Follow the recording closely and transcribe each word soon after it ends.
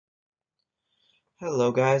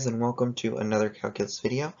Hello guys, and welcome to another calculus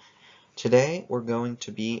video. Today we're going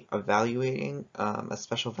to be evaluating a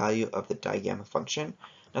special value of the Digamma function.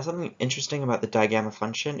 Now, something interesting about the Digamma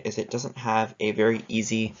function is it doesn't have a very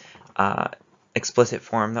easy explicit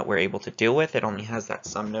form that we're able to deal with. It only has that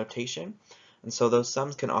sum notation, and so those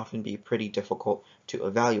sums can often be pretty difficult to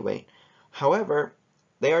evaluate. However,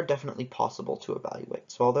 they are definitely possible to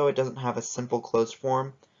evaluate. So although it doesn't have a simple closed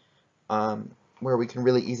form where we can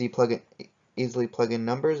really easily plug in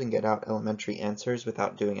numbers and get out elementary answers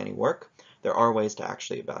without doing any work, there are ways to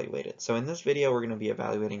actually evaluate it. So in this video, we're going to be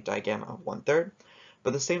evaluating digamma of 1/3,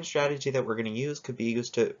 but the same strategy that we're going to use could be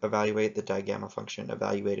used to evaluate the digamma function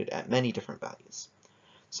evaluated at many different values.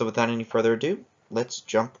 So without any further ado, let's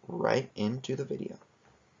jump right into the video.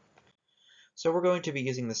 So we're going to be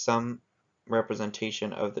using the sum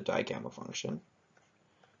representation of the digamma function.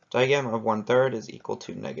 Digamma of 1/3 is equal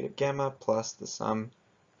to negative gamma plus the sum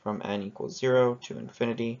from n equals 0 to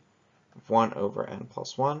infinity of 1 over n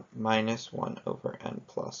plus 1 minus 1 over n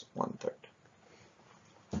plus 1/3.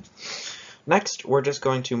 Next, we're just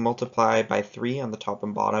going to multiply by 3 on the top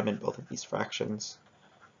and bottom in both of these fractions.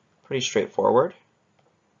 Pretty straightforward.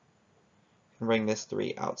 You can bring this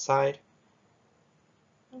 3 outside.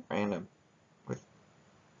 We're going to with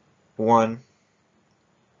 1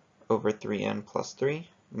 over 3n plus 3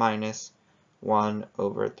 minus 1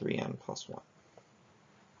 over 3n plus 1.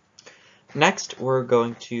 Next, we're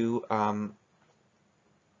going to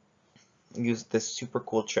use this super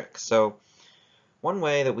cool trick. So one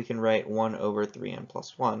way that we can write 1 over 3n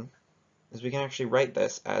plus 1 is we can actually write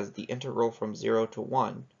this as the integral from 0 to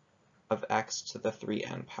 1 of x to the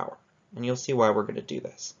 3n power. And you'll see why we're going to do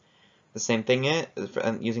this. The same thing is,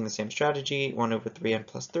 using the same strategy, 1 over 3n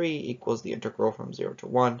plus 3 equals the integral from 0 to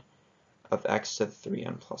 1 of x to the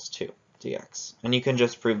 3n plus 2 dx. And you can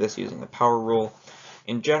just prove this using the power rule.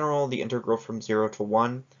 In general, the integral from 0 to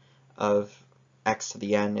 1 of x to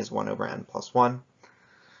the n is 1 over n plus 1.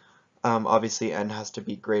 Obviously, n has to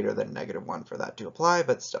be greater than negative 1 for that to apply,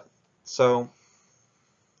 but still. So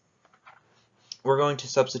we're going to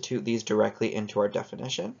substitute these directly into our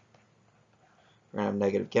definition. We're going to have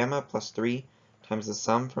negative gamma plus 3 times the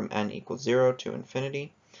sum from n equals 0 to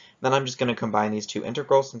infinity. Then I'm just going to combine these two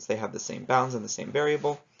integrals since they have the same bounds and the same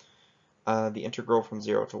variable. The integral from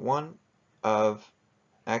 0 to 1 of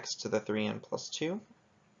x to the 3n plus 2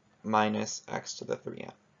 minus x to the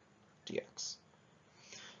 3n dx.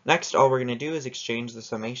 Next, all we're going to do is exchange the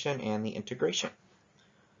summation and the integration.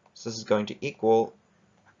 So this is going to equal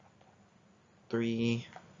 3.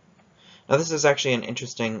 Now this is actually an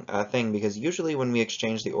interesting thing because usually when we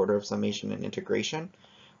exchange the order of summation and integration,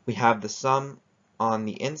 we have the sum on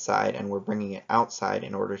the inside and we're bringing it outside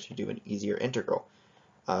in order to do an easier integral.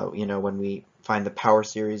 When we find the power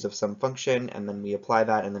series of some function and then we apply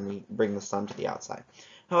that and then we bring the sum to the outside.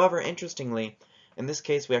 However, interestingly, in this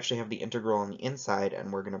case we actually have the integral on the inside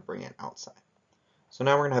and we're going to bring it outside. So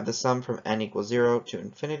now we're going to have the sum from n equals 0 to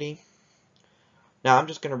infinity. Now I'm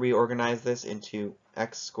just going to reorganize this into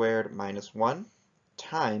x squared minus 1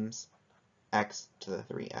 times x to the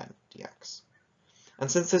 3n dx. And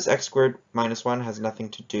since this x squared minus 1 has nothing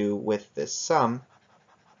to do with this sum,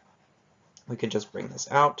 we can just bring this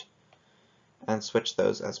out and switch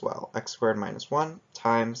those as well. X squared minus 1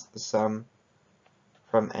 times the sum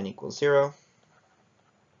from n equals 0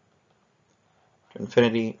 to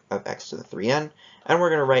infinity of x to the 3n. And we're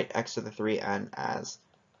going to write x to the 3n as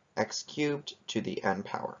x cubed to the n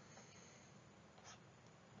power.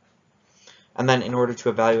 And then in order to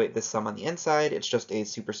evaluate this sum on the inside, it's just a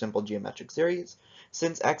super simple geometric series.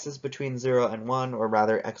 Since x is between 0 and 1, or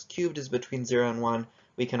rather x cubed is between 0 and 1,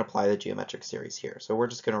 we can apply the geometric series here. So we're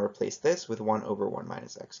just going to replace this with 1 over 1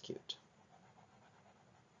 minus x cubed.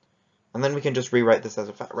 And then we can just rewrite this as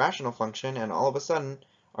a rational function, and all of a sudden,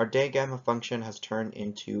 our Digamma function has turned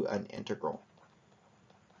into an integral.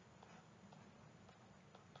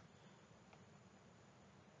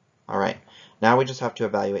 All right, now we just have to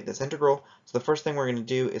evaluate this integral. So the first thing we're going to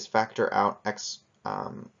do is factor out x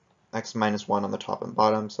minus 1 on the top and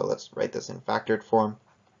bottom. So let's write this in factored form.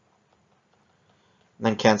 And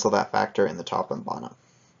then cancel that factor in the top and bottom.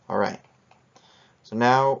 All right. So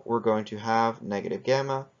now we're going to have negative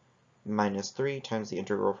gamma minus 3 times the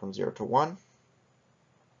integral from 0 to 1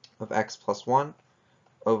 of x plus 1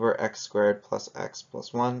 over x squared plus x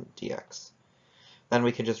plus 1 dx. Then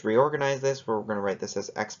we can just reorganize this where we're going to write this as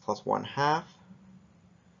x plus 1/2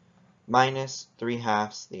 minus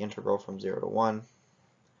 3/2 the integral from 0 to 1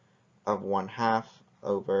 of 1/2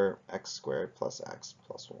 over x squared plus x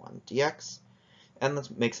plus 1 dx. And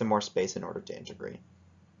let's make some more space in order to integrate.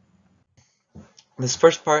 This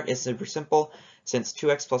first part is super simple. Since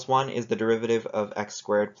 2x plus 1 is the derivative of x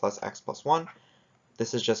squared plus x plus 1,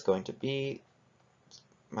 this is just going to be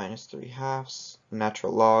minus 3/2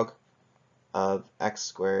 natural log of x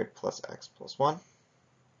squared plus x plus 1.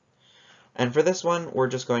 And for this one, we're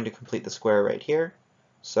just going to complete the square right here.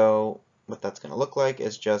 So what that's going to look like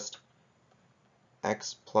is just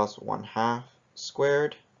x plus 1/2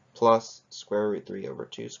 squared plus square root 3 over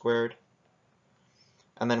 2 squared.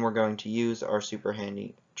 And then we're going to use our super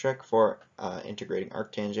handy trick for integrating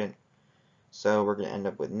arctangent. So we're going to end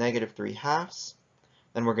up with negative 3/2.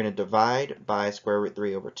 Then we're going to divide by square root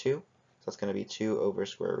 3 over 2. So that's going to be 2 over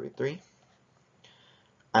square root 3.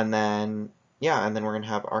 And then, we're going to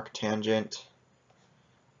have arctangent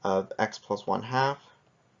of x plus 1/2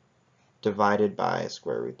 divided by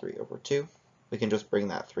square root 3 over 2. We can just bring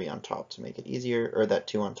that 3 on top to make it easier, or that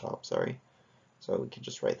 2 on top, sorry. So we can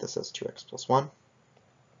just write this as 2x plus 1.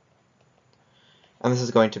 And this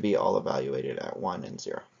is going to be all evaluated at 1 and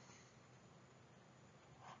 0.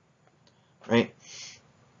 Right?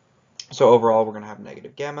 So overall, we're going to have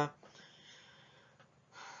negative gamma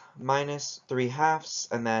minus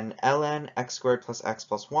 3/2, and then ln x squared plus x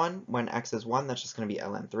plus 1. When x is 1, that's just going to be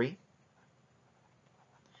ln 3.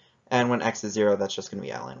 And when x is 0, that's just going to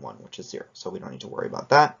be ln 1, which is 0. So we don't need to worry about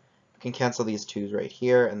that. We can cancel these 2's right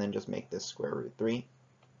here, and then just make this square root 3.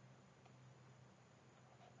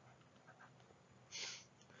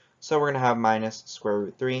 So we're going to have minus square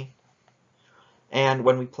root 3. And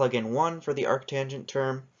when we plug in 1 for the arctangent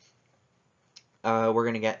term, we're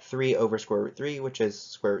going to get 3 over square root 3, which is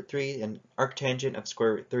square root 3, and arctangent of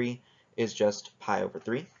square root 3 is just pi over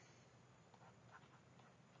 3.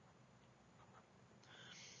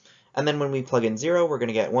 And then when we plug in 0, we're going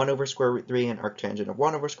to get 1 over square root 3, and arctangent of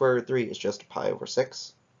 1 over square root 3 is just pi over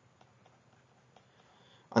 6.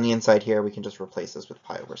 On the inside here, we can just replace this with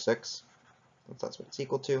pi over 6, since that's what it's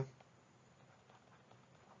equal to.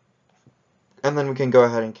 And then we can go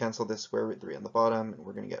ahead and cancel this square root 3 on the bottom, and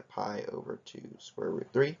we're going to get pi over 2 square root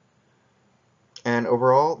 3. And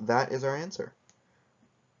overall, that is our answer.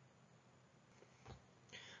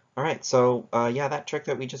 Alright, so that trick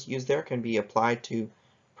that we just used there can be applied to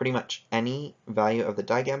pretty much any value of the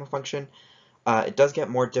Digamma function. It does get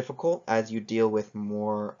more difficult as you deal with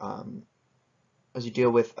more a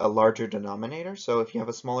larger denominator. So if you have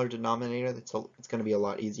a smaller denominator, it's going to be a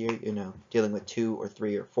lot easier, dealing with 2 or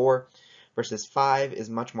 3 or 4. Versus 5 is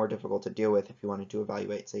much more difficult to deal with if you wanted to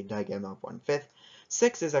evaluate, say, Digamma of 1/5.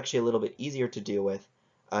 6 is actually a little bit easier to deal with,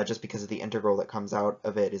 just because of the integral that comes out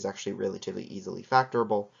of it is actually relatively easily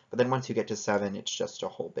factorable. But then once you get to 7, it's just a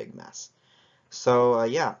whole big mess. So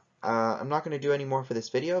I'm not going to do any more for this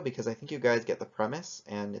video because I think you guys get the premise,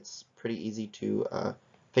 and it's pretty easy to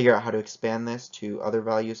figure out how to expand this to other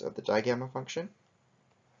values of the Digamma function.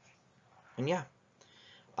 And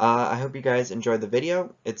I hope you guys enjoyed the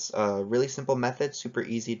video. It's a really simple method, super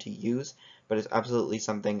easy to use, but it's absolutely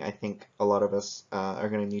something I think a lot of us are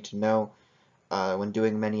going to need to know when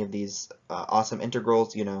doing many of these awesome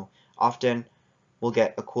integrals. Often we'll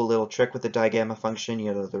get a cool little trick with the Digamma function,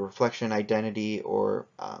 the reflection identity or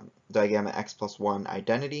Digamma x plus 1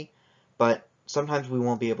 identity, but sometimes we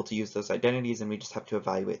won't be able to use those identities and we just have to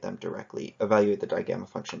evaluate them directly, evaluate the Digamma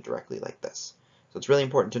function directly like this. So it's really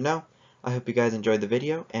important to know. I hope you guys enjoyed the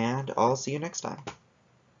video, and I'll see you next time.